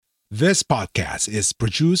This podcast is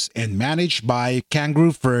produced and managed by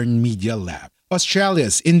Kangaroo Fern Media Lab,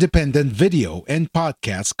 Australia's independent video and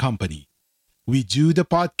podcast company. We do the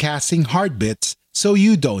podcasting hard bits so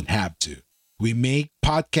you don't have to. We make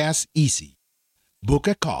podcasts easy. Book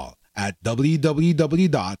a call at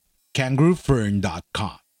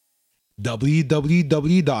www.kangaroofern.com.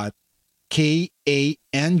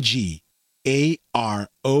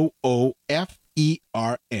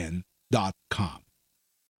 www.kangaroofern.com.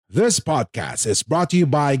 This podcast is brought to you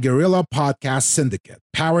by Guerrilla Podcast Syndicate,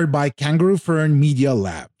 powered by Kangaroo Fern Media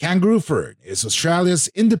Lab. Kangaroo Fern is Australia's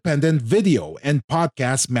independent video and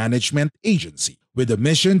podcast management agency with a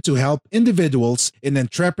mission to help individuals and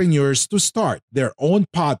entrepreneurs to start their own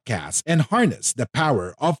podcasts and harness the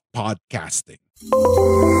power of podcasting.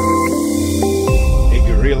 A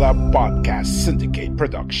Guerrilla Podcast Syndicate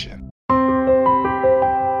production.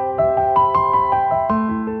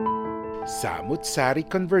 Samut-Sari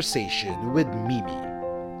Conversation with Mimi,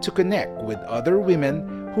 to connect with other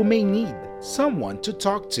women who may need someone to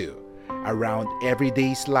talk to around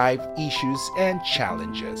everyday's life issues and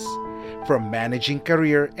challenges, from managing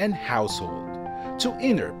career and household to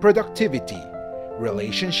inner productivity,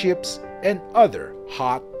 relationships, and other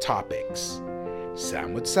hot topics.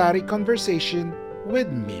 Samut-Sari Conversation with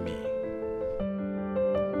Mimi.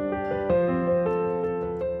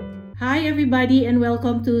 Hi everybody and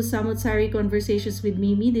welcome to Samut-Sari Conversations with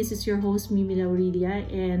Mimi. This is your host Mimi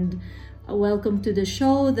Laurilia, and welcome to the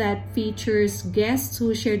show that features guests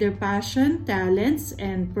who share their passion, talents,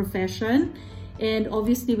 and profession. And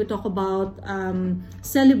obviously we talk about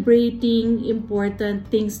celebrating important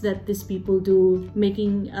things that these people do,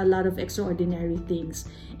 making a lot of extraordinary things.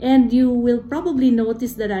 And you will probably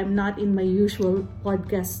notice that I'm not in my usual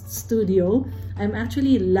podcast studio. I'm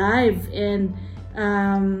actually live and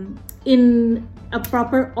in a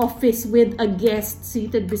proper office with a guest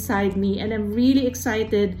seated beside me, and I'm really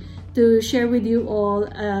excited to share with you all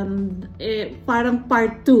parang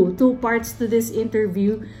part two parts to this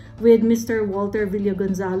interview with Mr. Walter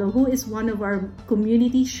Villagonzalo, who is one of our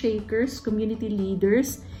community shakers, community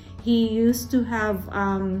leaders. He used to have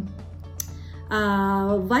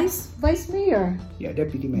vice mayor. Yeah,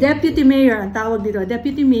 deputy mayor. Deputy mayor, ang tawag dito,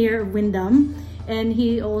 deputy mayor of Wyndham. And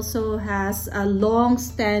he also has a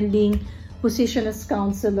long-standing position as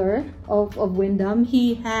councillor of Wyndham.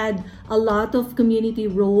 He had a lot of community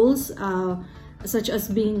roles, such as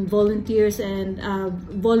being volunteers and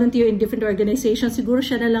volunteer in different organizations. Siguro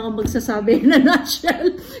siya na lang ang magsasabi na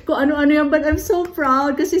nutshell kung ano-ano yan. But I'm so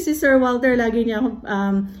proud kasi si Sir Walter lagi niya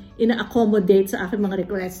ina-accommodate sa aking mga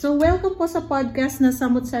requests. So welcome po sa podcast na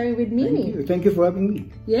Samut-Sari with Mimi. Thank you for having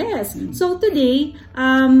me. Yes. So today,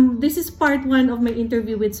 this is part 1 of my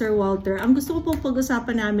interview with Sir Walter. Ang gusto ko pong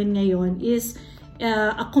pag-usapan namin ngayon is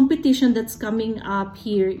a competition that's coming up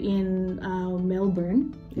here in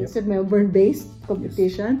Melbourne. Yep. It's a Melbourne-based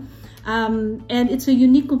competition. Yes. And it's a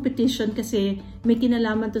unique competition kasi may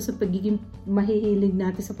kinalaman to sa pagiging mahihilig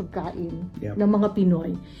natin sa pagkain. Yep. Ng mga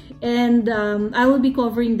Pinoy. And I will be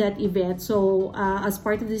covering that event. So as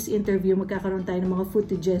part of this interview, magkakaroon tayo ng mga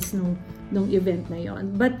footages nung event na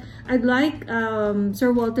yon. But I'd like Sir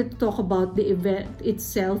Walter to talk about the event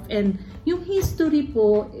itself and yung history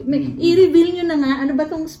po. I-reveal nyo na nga, ano ba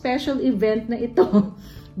tong special event na ito?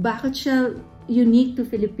 Bakit siya unique to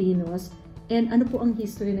Filipinos? And ano po ang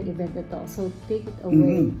history ng event na ito? So take it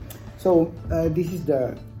away. So this is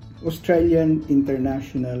the Australian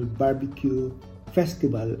International Barbecue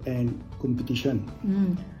Festival and Competition.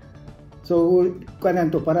 So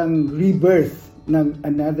kanang to parang rebirth ng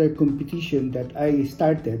another competition that I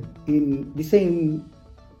started in the same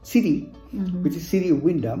city, which is city of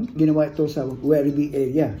Wyndham. Ginawa ito sa Werribee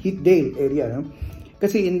area, Heathdale area. No?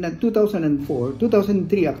 Kasi in 2004,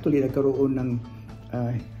 2003 actually nagkaroon ng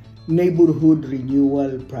neighborhood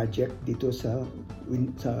renewal project dito sa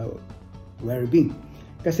Werribee.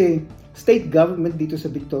 Kasi state government dito sa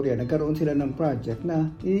Victoria, nagkaroon sila ng project na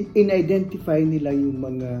in-identify nila yung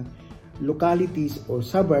mga localities or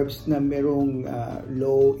suburbs na merong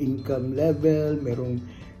low income level, merong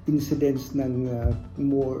incidents ng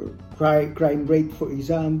more crime rate, for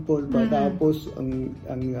example, tapos ang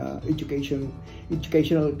educational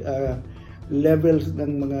levels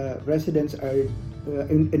ng mga residents are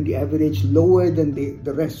in the average lower than the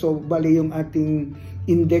rest. So bali yung ating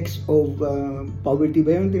index of poverty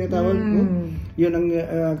ba yung tinatawag? No? Yun ang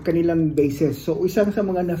kanilang basis. So isang sa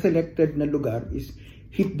mga na-selected na lugar is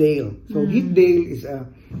Heathdale. So Heathdale is a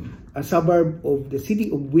suburb of the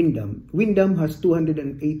city of Wyndham. Wyndham has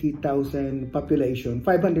 280,000 population,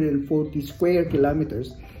 540 square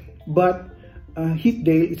kilometers, but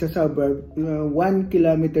Heathdale is a suburb, 1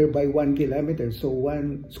 kilometer by 1 kilometer. So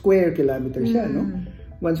 1 square kilometer siya, no?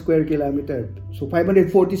 1 square kilometer. So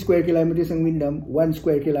 540 square kilometers ang Windham, 1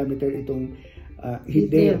 square kilometer itong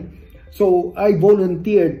Heathdale. So I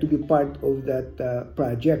volunteered to be part of that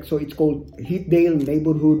project. So it's called Heathdale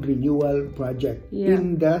Neighborhood Renewal Project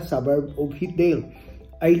in the suburb of Heathdale.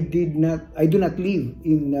 I do not live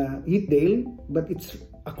in Heathdale, but it's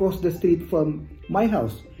across the street from my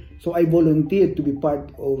house. So I volunteered to be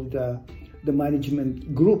part of the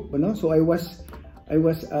management group. You know? So I was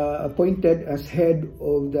appointed as head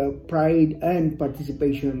of the Pride and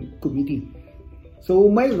Participation Committee.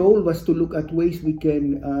 So my role was to look at ways we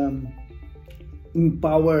can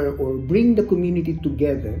empower or bring the community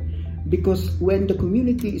together, because when the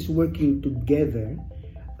community is working together,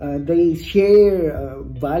 they share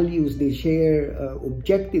values, they share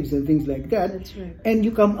objectives and things like that. That's right. And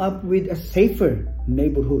you come up with a safer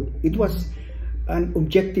neighborhood. It was an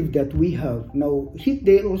objective that we have. Now,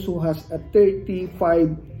 Heathdale also has a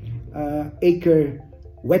 35 acre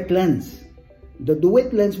wetlands. The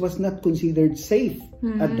wetlands was not considered safe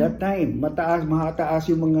at that time. Mataas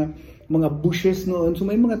yung mga bushes noon. So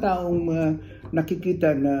may mga taong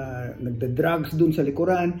nakikita na nagda-drugs dun sa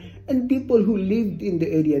likuran, and people who lived in the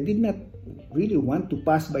area did not really want to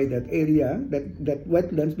pass by that area, that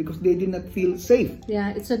wetlands, because they did not feel safe. Yeah,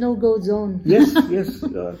 it's a no-go zone. Yes.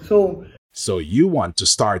 So you want to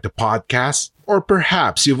start a podcast, or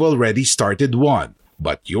perhaps you've already started one,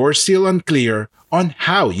 but you're still unclear on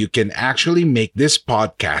how you can actually make this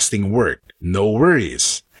podcasting work. No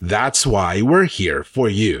worries. That's why we're here for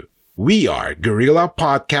you. We are Guerrilla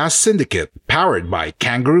Podcast Syndicate, powered by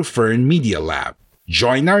Kangaroo Fern Media Lab.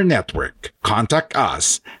 Join our network. Contact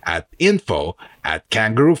us at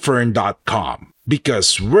info@kangaroofern.com,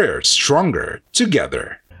 because we're stronger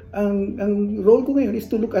together. Ang role ko ngayon is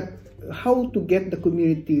to look at how to get the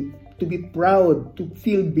community to be proud, to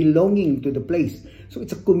feel belonging to the place. So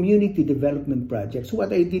it's a community development project. So what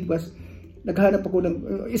I did was, naghanap ako ng,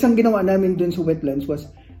 isang ginawa namin dun sa wetlands was,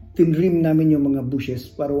 tinrim namin yung mga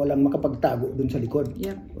bushes para walang makapagtago dun sa likod.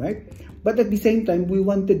 Yep. Right? But at the same time, we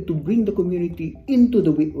wanted to bring the community into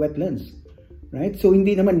the wetlands. Right? So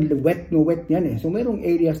hindi naman wet yan eh. So merong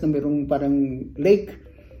areas na merong parang lake,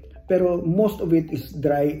 pero most of it is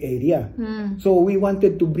dry area. So we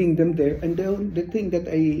wanted to bring them there, and the thing that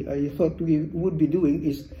I thought we would be doing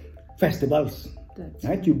is festivals.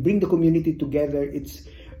 Right? You bring the community together. It's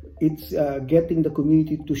getting the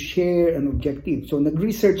community to share an objective. So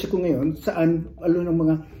nag-research ako ngayon saan ng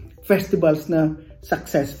mga festivals na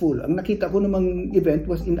successful. Ang nakita ko namang event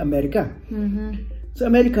was in America. Sa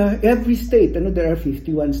America, every state, there are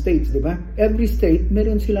 51 states, di ba? Every state,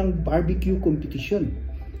 meron silang barbecue competition.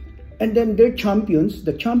 And then their champions,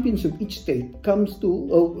 the champions of each state,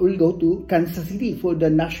 will go to Kansas City for the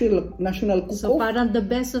national cook-off. So parang the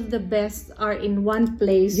best of the best are in one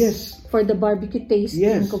place. Yes. For the barbecue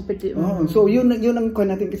tasting competition. So yun ang kuha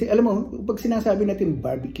natin, kasi alam mo, pag sinasabi natin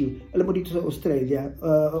barbecue, alam mo dito sa Australia,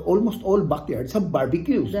 almost all backyards have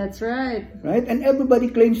barbecues. That's right. Right? And everybody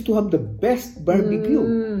claims to have the best barbecue.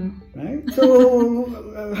 Right? So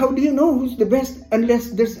how do you know who's the best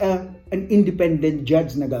unless there's an independent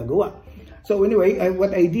judge na gagawa? So anyway,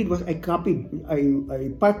 what I did was I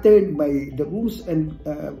patterned the rules and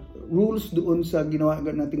rules doon sa ginawa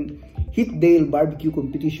nating Heathdale barbecue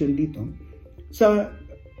competition dito sa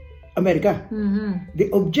Amerika.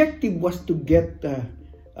 The objective was to get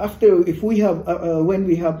when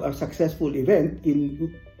we have a successful event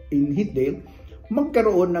in Heathdale,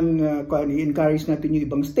 magkaroon ng encourage natin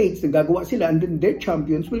yung ibang states na gagawa sila, and then their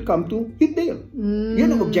champions will come to Heathdale.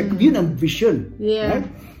 Yun ang objective, yun ang vision. Yeah. Right?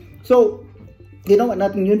 So ginawa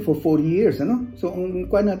natin yun for 4 years, So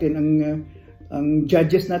ang ang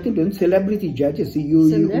judges natin doon, celebrity judges, si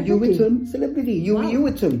Yui Whitson,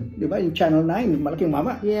 di ba? Yung Channel 9, malaking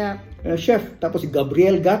mama. Yeah. Chef, tapos si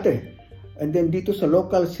Gabriel Gatter. And then dito sa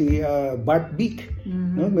local, si Bart Beek.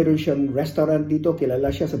 Meron siyang restaurant dito, kilala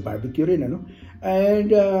siya sa barbecue rin,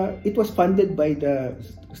 And it was funded by the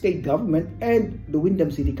state government and the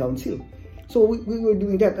Windham City Council. So we were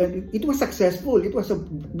doing that, and it was successful. It was a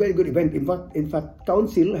very good event. In fact,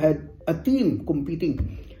 council had a team competing.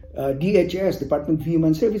 DHS, Department of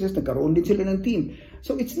Human Services, nagkaroon din sila ng team.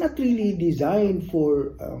 So it's not really designed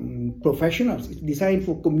for professionals. It's designed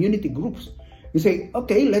for community groups. You say,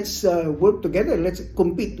 okay, let's work together. Let's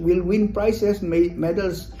compete. We'll win prizes,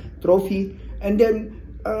 medals, trophy, and then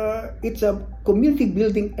it's a community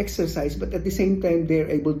building exercise, but at the same time,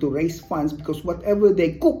 they're able to raise funds because whatever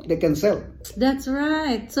they cook, they can sell. That's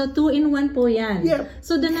right. So 2-in-1 po yan. Yeah.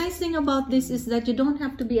 So the nice thing about this is that you don't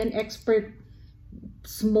have to be an expert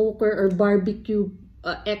smoker or barbecue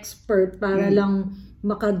expert para lang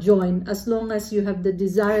maka-join, as long as you have the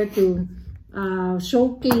desire to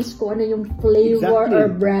showcase kung ano yung flavor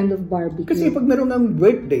or brand of barbecue. Kasi pag meron ng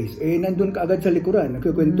birthdays, nandun ka agad sa likuran,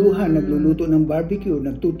 nagkukwentuhan, nagluluto ng barbecue,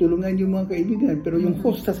 nagtutulungan yung mga kaibigan, pero yung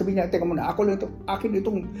host, sasabihin niya, teka muna, ako lang ito, akin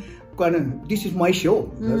itong, this is my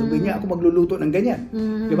show. Sasabihin niya, ako magluluto ng ganyan.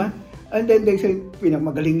 Di ba? And then they say,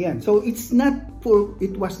 pinamagaling yan. So it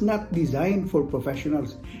was not designed for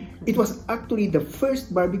professionals. It was actually the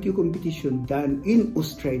first barbecue competition done in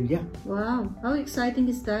Australia. Wow, how exciting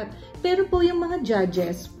is that? Pero po yung mga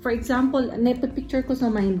judges, for example, napipicture ko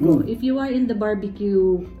sa mind ko, if you are in the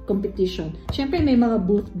barbecue competition, syempre may mga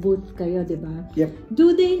booth kayo, di ba? Yep.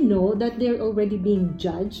 Do they know that they're already being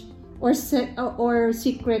judged? Or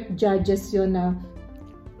secret judges yun na,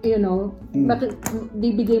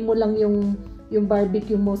 bibigay mo lang yung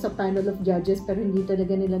barbecue mo sa panel of judges pero hindi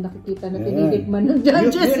talaga nila nakikita na tinitikman ng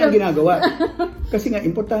judges. Yun ang ginagawa. Kasi nga,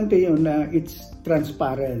 importante yun na it's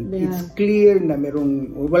transparent. Yeah. It's clear na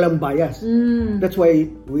walang bias. That's why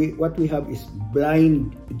what we have is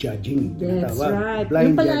blind judging. That's right.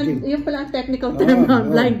 Blind judging. Yung pala ang technical term,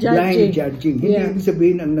 blind judging. Blind judging. Hindi ibig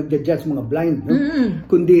sabihin ang nagja-judge mga blind. No?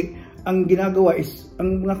 Kundi, ang ginagawa is,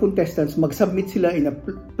 ang mga contestants, mag-submit sila in a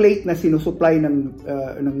plate na sinusupply ng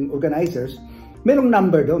organizers. Merong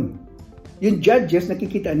number doon. Yung judges,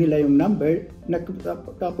 nakikita nila yung number,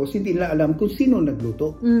 tapos hindi nila alam kung sino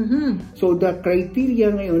nagluto. So the criteria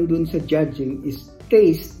ngayon doon sa judging is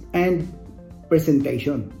taste and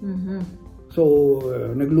presentation. So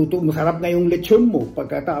nagluto, masarap na yung lechon mo,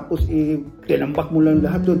 pagkatapos tinambak mo lang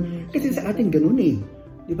lahat doon. Kasi sa atin ganun eh.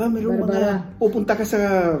 Di ba? Merong mga, pupunta ka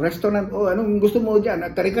sa restaurant, anong gusto mo dyan?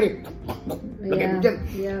 Kari-kari. Lagay mo dyan.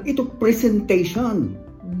 Ito, presentation.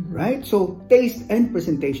 Right? So, taste and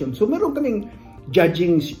presentation. So, meron kaming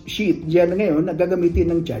judging sheet diyan ngayon na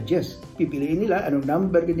gagamitin ng judges. Pipiliin nila anong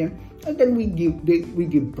number, ganyan. And then we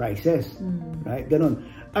give prizes. Right? Ganon.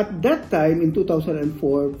 At that time, in 2004,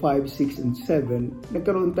 5, 6, and 7,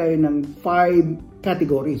 nagkaroon tayo ng 5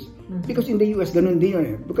 categories. Because in the US, ganon din yun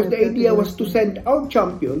eh. Because the idea was to send our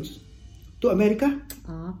champions to America.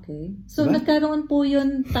 Okay. So, nagkaroon po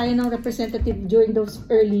yun tayo ng representative during those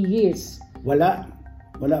early years? Wala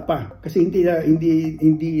pa kasi hindi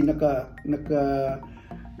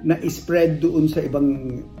na-spread doon sa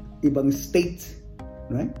ibang states,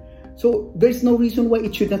 right? So there's no reason why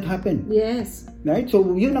it should not happen. Yes. Right? So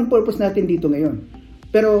yun ang purpose natin dito ngayon.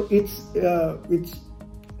 Pero it's a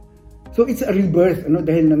rebirth,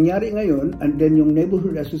 dahil nangyari ngayon, and then yung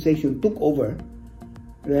neighborhood association took over.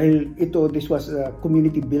 Dahil this was a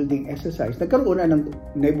community building exercise. Nagkaroon na ng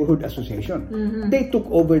neighborhood association. They took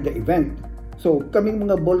over the event. So, kaming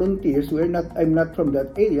mga volunteers, I'm not from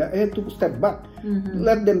that area, I had to step back,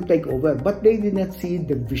 let them take over. But they did not see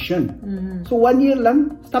the vision. So, 1 year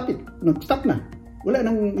lang, stop na.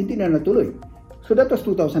 Hindi na natuloy. So, that was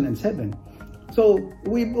 2007. So,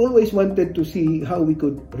 we've always wanted to see how we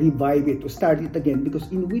could revive it, to start it again, because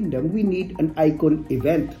in Windham, we need an icon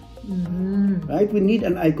event. Right? We need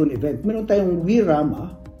an icon event. Meron tayong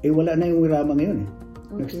Wirama, wala na yung Wirama ngayon eh.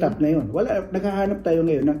 Okay. Nag-stop na yun. Naghahanap tayo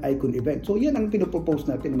ngayon ng icon event. So, yan ang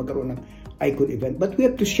pinopropose natin na magkaroon ng icon event. But we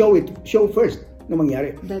have to show first na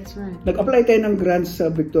mangyari. That's right. Nag-apply tayo ng grants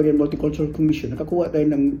sa Victorian Multicultural Commission. Nag-apply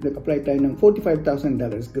tayo ng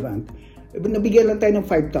 $45,000 grant. Nabigyan lang tayo ng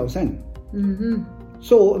 $5,000.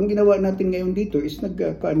 So, ang ginawa natin ngayon dito is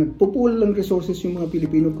nagpo-pool ng resources yung mga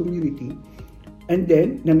Filipino community. And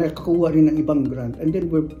then, nakakuha rin ng ibang grant. And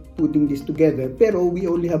then, we're putting this together. Pero,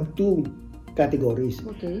 we only have 2 categories.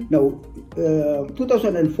 Okay. Now,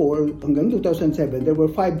 2004 hanggang 2007, there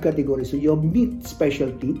were 5 categories. So you have meat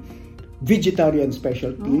specialty, vegetarian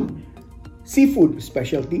specialty, seafood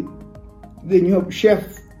specialty, then you have chef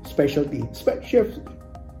specialty. Chef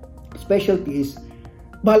specialty is,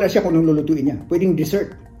 bahala siya kung anong lulutuin niya. Pwedeng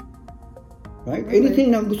dessert. Right? Okay.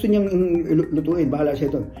 Anything na gusto niyang lutuin, bahala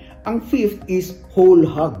siya doon. Ang 5th is whole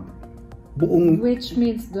hog. Which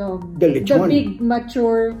means the lechon. The big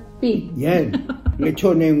mature pig. Yan.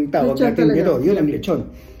 Lechon na yung tawag natin dito. Yun ang lechon.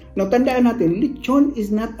 Now, tandaan natin, lechon is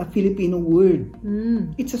not a Filipino word.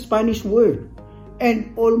 It's a Spanish word.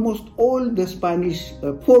 And almost all the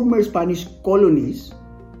former Spanish colonies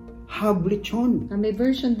have lechon. May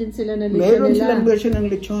version din sila ng lechon Meron silang version ng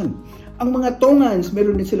lechon. Ang mga Tongans,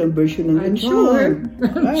 meron din silang version ng lechon. Sure.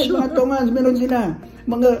 Mga Tongans, meron sila.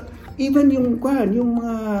 Even yung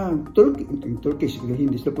mga Turkish,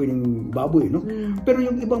 hindi sila pwedeng baboy, no? Pero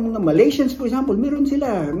yung ibang mga Malaysians, for example, meron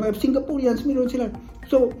sila. Mga Singaporeans, meron sila.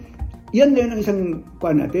 So, yan ngayon ang isang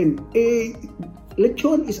natin.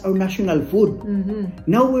 lechon is our national food.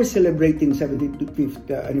 Now we're celebrating 75th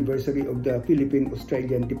anniversary of the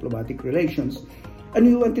Philippine-Australian diplomatic relations. And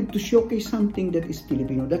we wanted to showcase something that is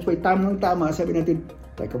Filipino. That's why tamang-tama, sabi natin,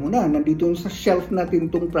 teka muna, nandito sa shelf natin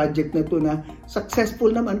itong project na to na successful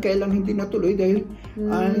naman, kaya lang hindi natuloy dahil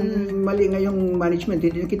mali nga yung management,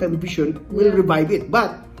 hindi nakita ang vision, we'll revive it.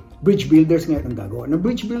 But, Bridge Builders ngayon ang gagawa. Now,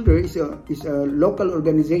 Bridge Builder is a local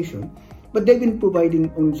organization, but they've been providing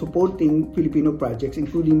on supporting Filipino projects,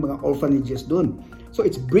 including mga orphanages doon. So,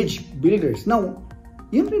 it's Bridge Builders. Now,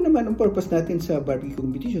 yun rin naman ang purpose natin sa barbecue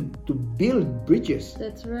competition, to build bridges.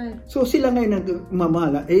 That's right. So sila ngayon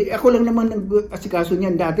nagmamahala. Ako lang naman nag-asikaso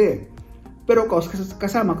niyan dati. Pero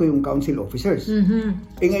kasama ko yung council officers.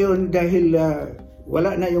 Ngayon dahil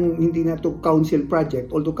wala na yung hindi na to council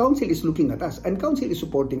project, although council is looking at us and council is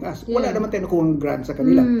supporting us. Wala naman tayo nakuha grant sa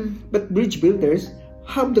kanila. But Bridge Builders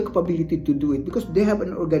have the capability to do it because they have an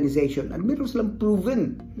organization and meron silang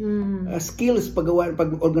proven skills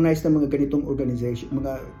pag-organize ng mga ganitong organization,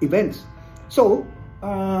 mga events. So,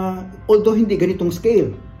 although hindi ganitong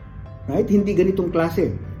scale, right? Hindi ganitong klase.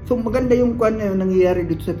 So, maganda yung nangyayari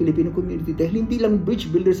dito sa Filipino community dahil hindi lang Bridge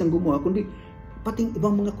Builders ang gumawa, kundi pating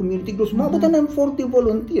ibang mga community groups. Mabutan ng 40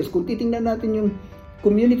 volunteers. Kung titingnan natin yung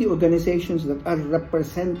community organizations that are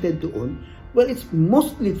represented doon, well, it's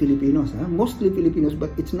mostly Filipinos, mostly Filipinos,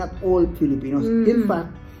 but it's not all Filipinos. In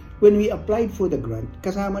fact, when we applied for the grant,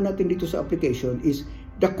 kasama natin dito sa application is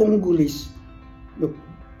the Congolese, the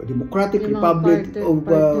Democratic Republic of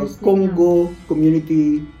Congo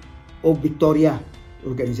Community of Victoria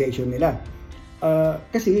organization nila.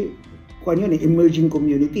 Kasi emerging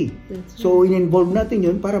community. So in-involve natin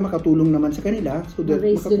yun para makatulong naman sa kanila so that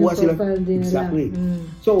makakuha sila. Exactly.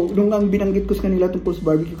 So nung ang binanggit ko sa kanila tungkol sa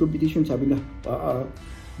barbecue competition, sabi na,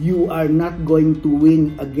 you are not going to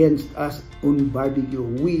win against us on barbecue.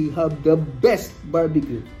 We have the best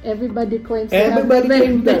barbecue. Everybody claims to have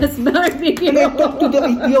the best barbecue. And I talked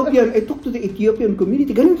to the Ethiopian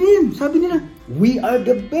community. Ganun din. Sabi nila, we are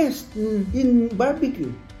the best in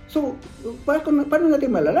barbecue. So, paano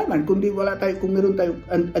natin malalaman kung meron tayong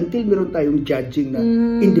until meron tayong judging na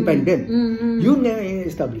independent. Yun na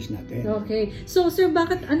i-establish natin. Okay. So, sir,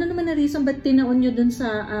 ano naman na reason ba't tinaon nyo dun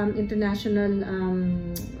sa international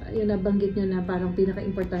yung nabanggit nyo na parang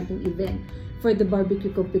pinaka-importanting event for the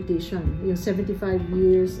barbecue competition, yung 75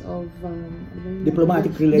 years of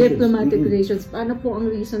diplomatic relations. Relations. Paano po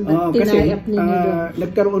ang reason that tinayap ninyo doon?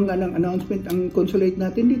 Nagkaroon nga ng announcement ang consulate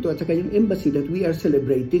natin dito at saka yung embassy that we are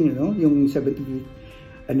celebrating, yung 75th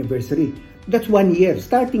anniversary. That's 1 year,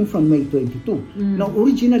 starting from May 22. Now,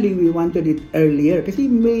 originally, we wanted it earlier kasi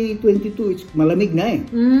May 22, it's malamig na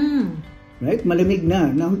Right? Malamig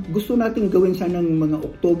na. Now, gusto natin gawin sanang mga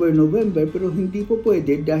October, November, pero hindi po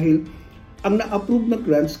pwede dahil ang na-approve na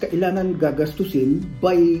grants kailangan gagastusin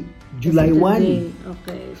by July 1.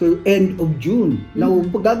 Okay. So, end of June. Now,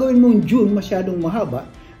 pag gagawin mong June, masyadong mahaba.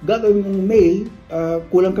 Gagawin mong May,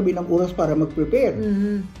 kulang kami ng oras para mag-prepare.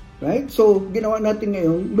 Right? So, ginawa natin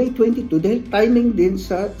ngayon, May 22, dahil timing din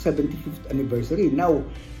sa 75th anniversary. Now,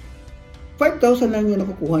 5,000 lang yung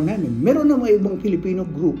nakukuha namin. Meron na mga ibang Filipino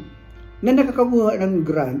group na nakakakuha ng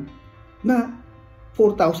grant na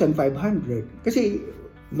 4,500. Kasi,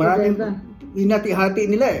 maraming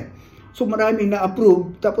hinati-hati nila So maraming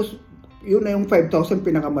na-approve, tapos yun na yung 5,000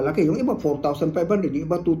 pinakamalaki. Yung iba 4,500, yung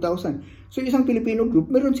iba 2,000. So isang Filipino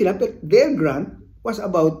group, meron sila, but their grant was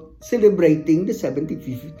about celebrating the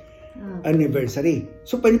 75th anniversary.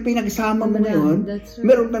 So pinagsama mo ngayon,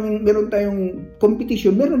 meron tayong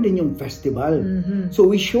competition, meron din yung festival. So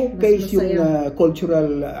we showcase yung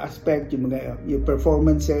cultural aspect, yung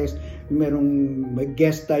performances, may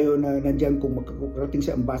guest tayo na nandiyan kung makakarating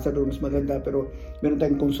sa ambassador, mas maganda, pero meron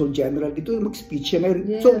tayong consul general dito, mag-speech siya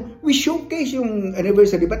ngayon. So we showcase yung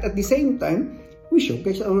anniversary, but at the same time, we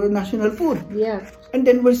showcase our national food. And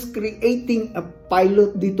then we're creating a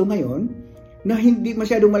pilot dito ngayon na hindi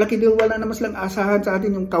masyadong malaki dahil wala naman silang asahan sa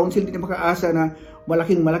atin, yung council hindi na makaasa na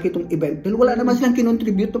malaki itong event dahil wala naman silang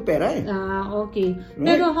kinontribute to pera okay. Right?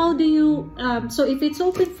 Pero how do you, so if it's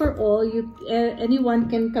open for all, anyone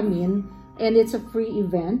can come in and it's a free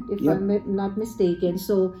event, if I'm not mistaken.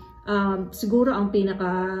 So, siguro ang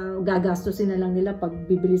pinaka-gagastusin na lang nila pag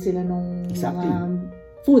bibili sila ng mga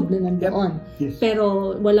food na nandoon.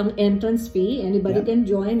 Pero walang entrance fee. Anybody can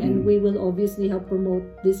join and we will obviously help promote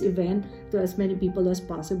this event to as many people as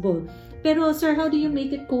possible. Pero sir, how do you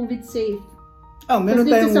make it COVID safe? Meron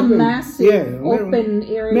this is a massive open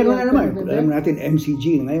area. Meron na naman. Alam natin,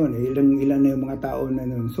 MCG ngayon, ilan na yung mga tao na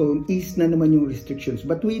nun. So, ease na naman yung restrictions.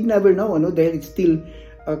 But we never know, dahil it's still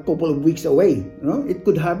a couple of weeks away, no? It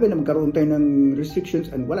could happen na magkaroon tayo ng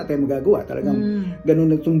restrictions and wala tayong magagawa. Talagang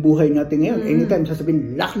ganun na itong buhay natin ngayon. Anytime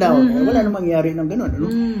sasabihin lockdown, wala namang mangyari ng ganun,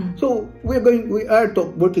 no? So we are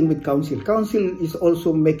working with council. Council is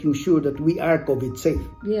also making sure that we are COVID safe.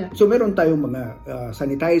 Yeah. So meron tayong mga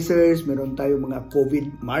sanitizers, meron tayong mga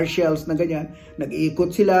COVID marshals na ganyan.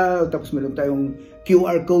 Nag-iikot sila, tapos meron tayong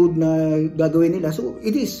QR code na gagawin nila. So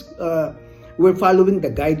it is we're following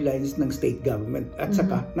the guidelines ng state government at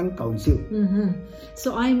saka ng council.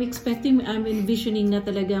 So I'm envisioning na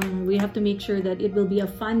talagang we have to make sure that it will be a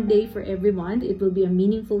fun day for everyone. It will be a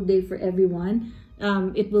meaningful day for everyone.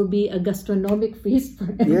 It will be a gastronomic feast for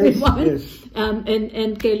everyone. Yes.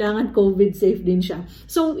 And kailangan COVID safe din siya.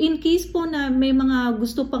 So in case po na may mga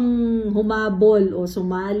gusto pang humabol o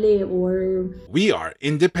sumali or... We are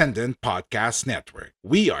Independent Podcast Network.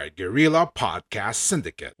 We are Guerrilla Podcast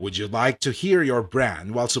Syndicate. Would you like to hear your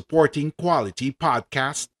brand while supporting quality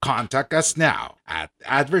podcasts? Contact us now at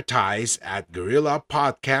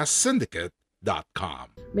advertise@guerrillapodcastsyndicate.com.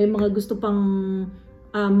 May mga gusto pang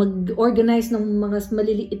mag-organize ng mga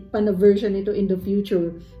maliliit pa na version nito in the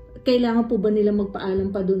future. Kailangan po ba nila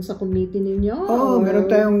magpaalam pa doon sa committee ninyo?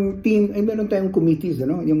 Meron tayong team, meron tayong committees,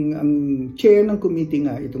 ano? Yung ang chair ng committee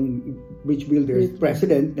nga, itong Bridge Builders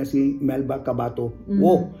president na si Melba Cabato.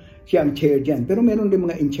 Siya ang chair diyan. Pero meron din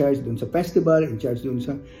mga in charge doon sa festival, in charge doon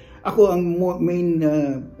sa... Ako ang main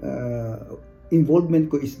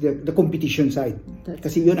involvement ko is the competition side.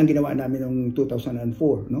 Kasi yun ang ginawa namin noong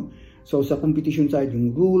 2004, no? So sa competition side,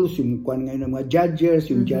 yung rules, yung kuan ngayon ng mga judges,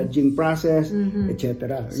 yung judging process,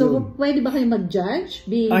 etc. So yun. pwede ba kayo mag-judge?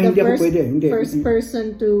 Being the first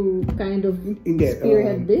person to kind of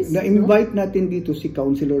spearhead this? Na-invite natin dito si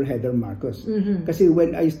Councilor Heather Marcos. Kasi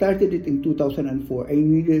when I started it in 2004,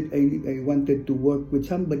 I wanted to work with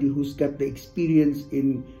somebody who's got the experience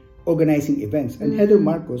in organizing events. And Heather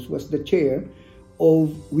Marcos was the chair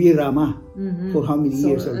of Wirama for how many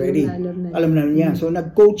years already. Alam na niya. So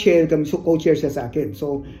nag-co-chair kami. So co-chair siya sa akin.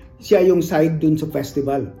 So siya yung side dun sa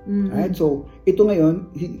festival. Right? So ito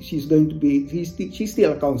ngayon, she's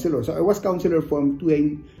still a counselor. So I was counselor from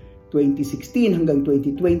 2016 hanggang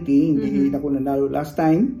 2020. Hindi ako nanalo last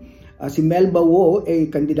time. Si Melba Wo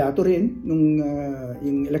kandidato rin nung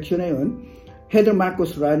yung election na yun. Heather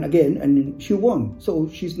Marcos ran again and she won. So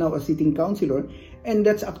she's now a sitting councilor. And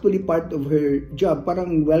that's actually part of her job,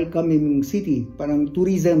 parang welcoming city, parang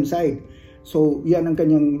tourism side. So, yan ang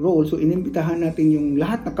kanyang role. So, inimbitahan natin yung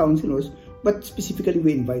lahat na councilors, but specifically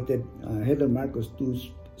we invited Heather Marcos to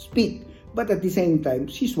speak. But at the same time,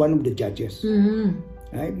 she's one of the judges.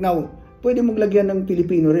 Right? Now, pwede mong lagyan ng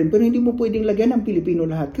Pilipino rin, pero hindi mo pwedeng lagyan ng Pilipino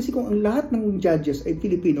lahat. Kasi kung ang lahat ng judges ay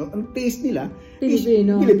Pilipino, ang taste nila is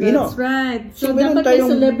Filipino. That's right. So dapat may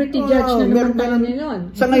celebrity judge na naman tayo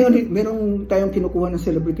ngayon. Sa ngayon, meron tayong kinukuha ng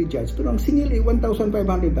celebrity judge, pero ang singil ay $1,500.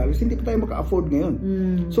 Hindi pa tayo maka-afford ngayon.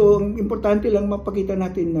 So, ang importante lang mapakita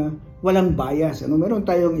natin na walang bias. Meron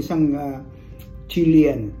tayong isang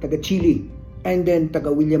Chilean, taga-Chile, and then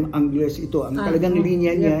taga-William Angles ito. Ang talagang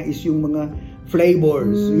linya niya is yung mga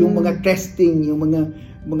flavors, yung mga testing, yung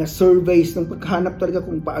mga surveys ng paghahanap talaga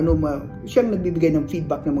kung paano siyang nagbibigay ng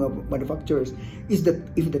feedback ng mga manufacturers is that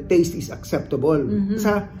if the taste is acceptable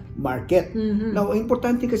sa market. Now,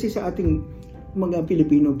 importante kasi sa ating mga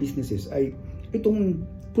Filipino businesses ay itong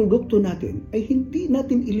produkto natin ay hindi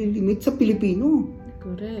natin ililimit sa Pilipino.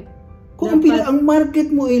 Correct. Kung ang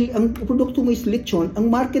market mo ang produkto mo is lechon,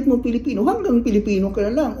 ang market mo Pilipino, hanggang Pilipino ka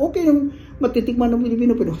na lang. Okay yung matitikman ng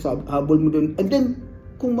Pilipino, pero habol mo doon. And then,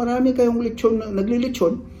 kung marami kayong lechon,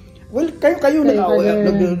 naglilechon, well, kayo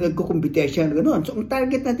nagko-competition, gano'n. So, ang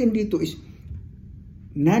target natin dito is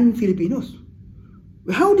non-Filipinos.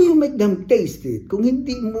 How do you make them taste it? Kung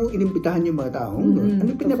hindi mo inimbitahan yung mga taong doon,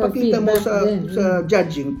 ano pinapakita mo sa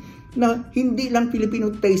judging na hindi lang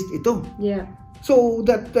Filipino taste ito? Yeah. So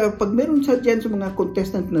that pag meron sa mga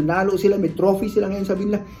contestant na nalo sila, may trophy sila ngayon, sabi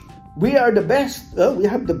nila, we are the best, we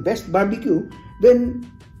have the best barbecue, then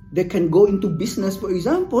they can go into business, for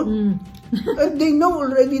example. They know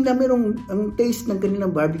already na merong ang taste ng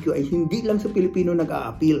kanilang barbecue ay hindi lang sa Pilipino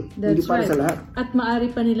nag-a-appeal. Hindi para sa lahat. At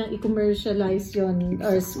maaari pa nilang i-commercialize yun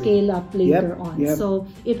or scale up later on. So,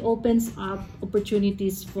 it opens up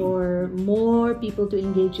opportunities for more people to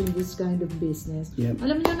engage in this kind of business.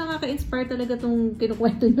 Alam niyo, nakaka-inspire talaga itong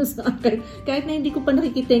kinukwento niyo sa akin. Kahit na hindi ko pa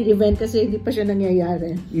nakikita yung event kasi hindi pa siya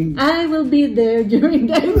nangyayari. I will be there during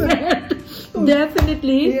the event.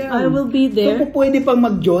 Definitely, I will be there. So, pwede pang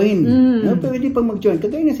mag-join. Pwede pang mag-join.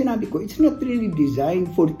 Kagaya na sinabi ko, it's not really designed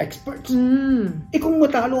for experts. Kung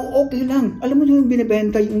matalo, okay lang. Alam mo yung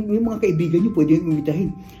binibenta, yung mga kaibigan nyo, pwede yung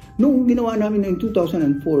imitahin. Noong ginawa namin in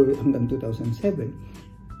 2004 hanggang 2007,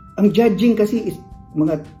 Ang judging kasi is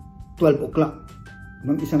mga 12 o'clock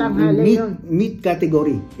ng isang meat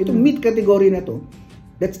category. Itong meat category na to,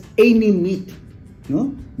 that's any meat.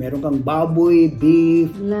 No? Meron kang baboy,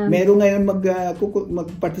 beef, meron ngayon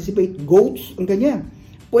mag-participate goats, ang ganyan.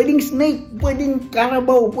 Pwedeng snake, pwedeng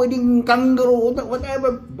carabao, pwedeng kangaroo,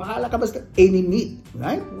 whatever, bahala ka basta any meat,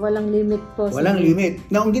 right? Walang limit po. Walang limit.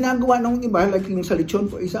 Now, ang ginagawa ng iba, like yung sa lechon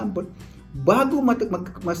for example, bago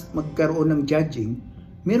magkaroon ng judging,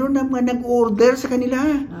 meron na mga nag-order sa kanila.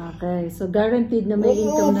 Okay, so guaranteed na may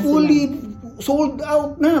income na fully sold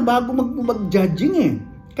out na bago mag-judging eh.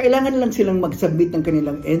 Kailangan lang silang mag-submit ng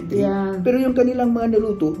kanilang entry. Yeah. Pero yung kanilang mga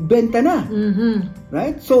naluto, benta na.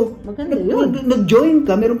 Right? So, nag-join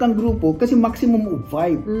ka, meron kang grupo, kasi maximum of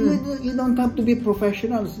 5. You don't have to be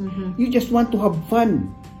professionals. You just want to have fun.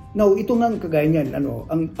 Now, ito nga ang kagaya niyan,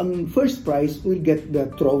 ang first prize will get the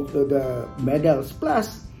medals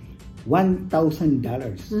plus $1,000.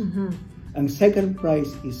 Ang second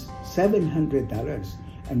prize is $700.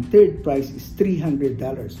 And third prize is $300.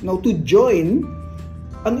 Now, to join,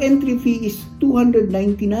 ang entry fee is $299.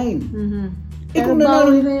 Pero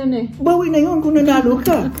bawi na yun eh. Bawi na yun kung nanalo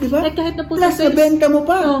ka, di ba? Kahit na po plus sa sales. Benta mo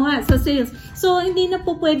pa. Oo nga, sa sales. So, hindi na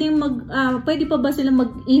po pwedeng pwede pa ba sila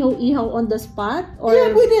mag-ihaw-ihaw on the spot? Or,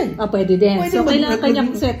 yeah, pwede. Pwede din. Pwede so, kailangan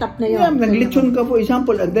kanyang setup na yun. Yeah, naglechon ka for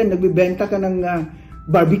example, and then nagbibenta ka ng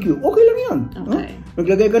barbecue. Okay lang yun. Okay.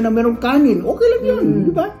 Naglagay ka ng merong kanin. Okay lang yun,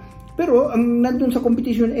 di ba? Pero ang nandun sa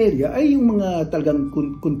competition area ay yung mga talagang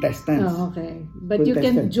contestants. Oh, okay. But you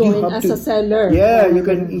can join as a seller. Yeah,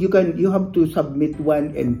 you have to submit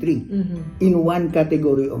one entry in one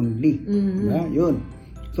category only. Yeah, yun.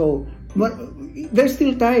 So, there's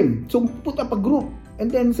still time. So, put up a group and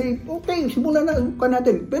then say, okay, simulan na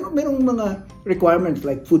natin. Pero merong mga requirements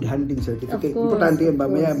like food handling certificate. Importante yan.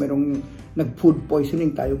 Mamaya merong nag-food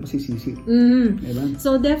poisoning tayo masisisi. Diba?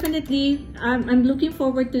 So definitely, I'm looking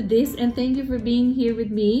forward to this and thank you for being here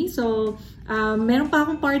with me. So, meron pa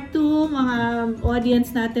akong part 2, mga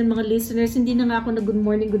audience natin, mga listeners. Hindi na nga ako na good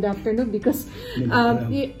morning, good afternoon because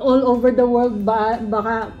all over the world,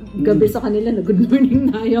 baka gabi sa kanila na good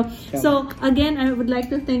morning tayo. So, again, I would like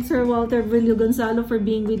to thank Sir Walter Villo Gonzalo for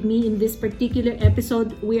being with me in this particular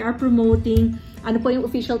episode. We are promoting, ano po yung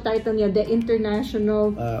official title niya? The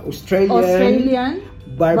International Australian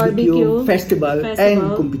Barbecue Festival and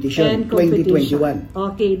Competition 2021.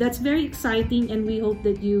 Okay, that's very exciting and we hope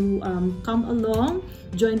that you come along,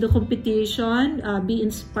 join the competition, be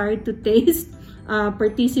inspired to taste,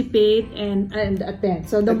 participate and attend.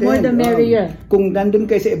 So the more the merrier. Kung nandun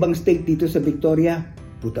kayo sa ibang state dito sa Victoria,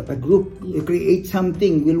 put up a group, you create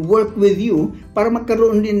something, we'll work with you para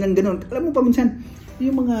magkaroon din ng ganun. Alam mo pa minsan,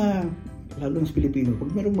 yung mga lalo ng Pilipino, pag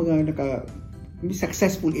mayroong mga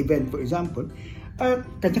successful event, for example,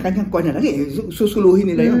 kanya-kanyang kuha na lang susuluhin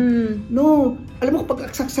nila yun. No, alam mo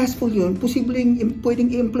kapag successful yun, posibleng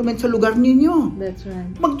pwedeng i-implement sa lugar ninyo. That's right.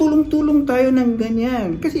 Magtulong-tulong tayo ng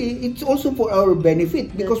ganyan. Kasi it's also for our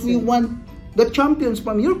benefit because we want the champions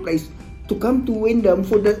from your place to come to Wyndham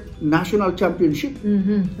for the national championship.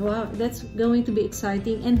 Wow, that's going to be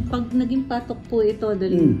exciting. And pag naging patok po ito,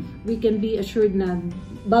 we can be assured na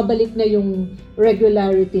babalik na yung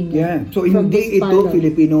regularity niya. Yeah. So hindi ito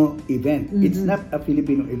Filipino event. It's not a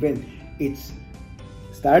Filipino event. It's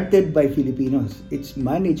started by Filipinos. It's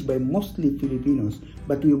managed by mostly Filipinos,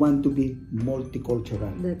 but we want to be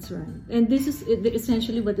multicultural. That's right. And this is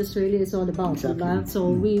essentially what Australia is all about. Exactly. Diba?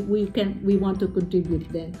 So we want to contribute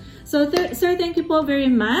then. So sir, thank you po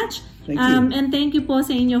very much. Thank you. And thank you po sa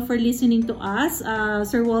inyo for listening to us.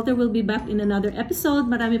 Sir Walter will be back in another episode.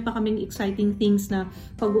 Marami pa kaming exciting things na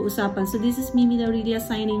pag-uusapan. So this is Mimi Laurilia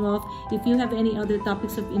signing off. If you have any other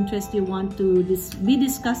topics of interest you want to be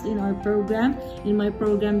discussed in our program, in my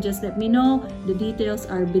program, just let me know. The details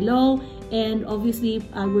are below. And obviously,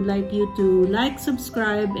 I would like you to like,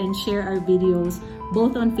 subscribe, and share our videos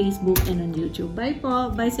both on Facebook and on YouTube. Bye po.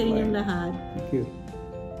 Bye sa inyong lahat. Thank you.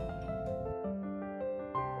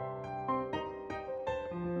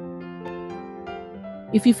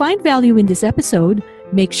 If you find value in this episode,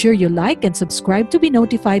 make sure you like and subscribe to be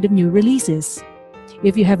notified of new releases.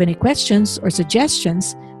 If you have any questions or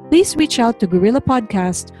suggestions, please reach out to Gorilla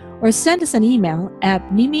Podcast or send us an email at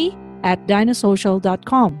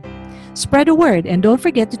mimi@dinosocial.com. Spread the word and don't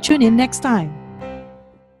forget to tune in next time.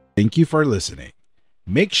 Thank you for listening.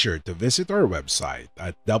 Make sure to visit our website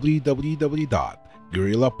at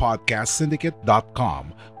www.gorillapodcastsyndicate.com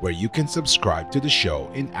where you can subscribe to the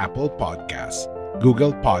show in Apple Podcasts,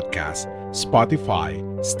 Google Podcasts, Spotify,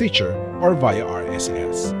 Stitcher, or via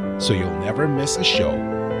RSS, so you'll never miss a show.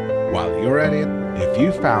 While you're at it, if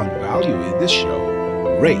you found value in this show,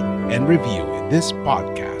 rate, and review this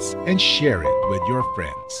podcast and share it with your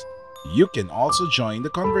friends. You can also join the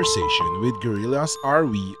conversation with Gorillas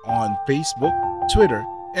RV on Facebook, Twitter,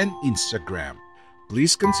 and Instagram.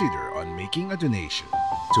 Please consider on making a donation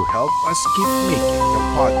to help us keep making the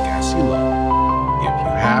podcast you love. If you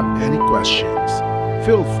have any questions,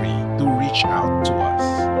 feel free to reach out to us.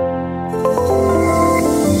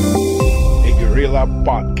 A Gorilla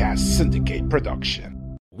Podcast Syndicate production.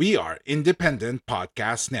 We are Independent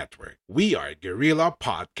Podcast Network. We are Gorilla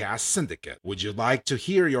Podcast Syndicate. Would you like to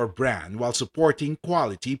hear your brand while supporting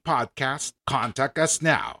quality podcasts? Contact us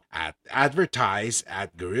now at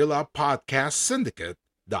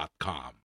advertise@gorillapodcastsyndicate.com.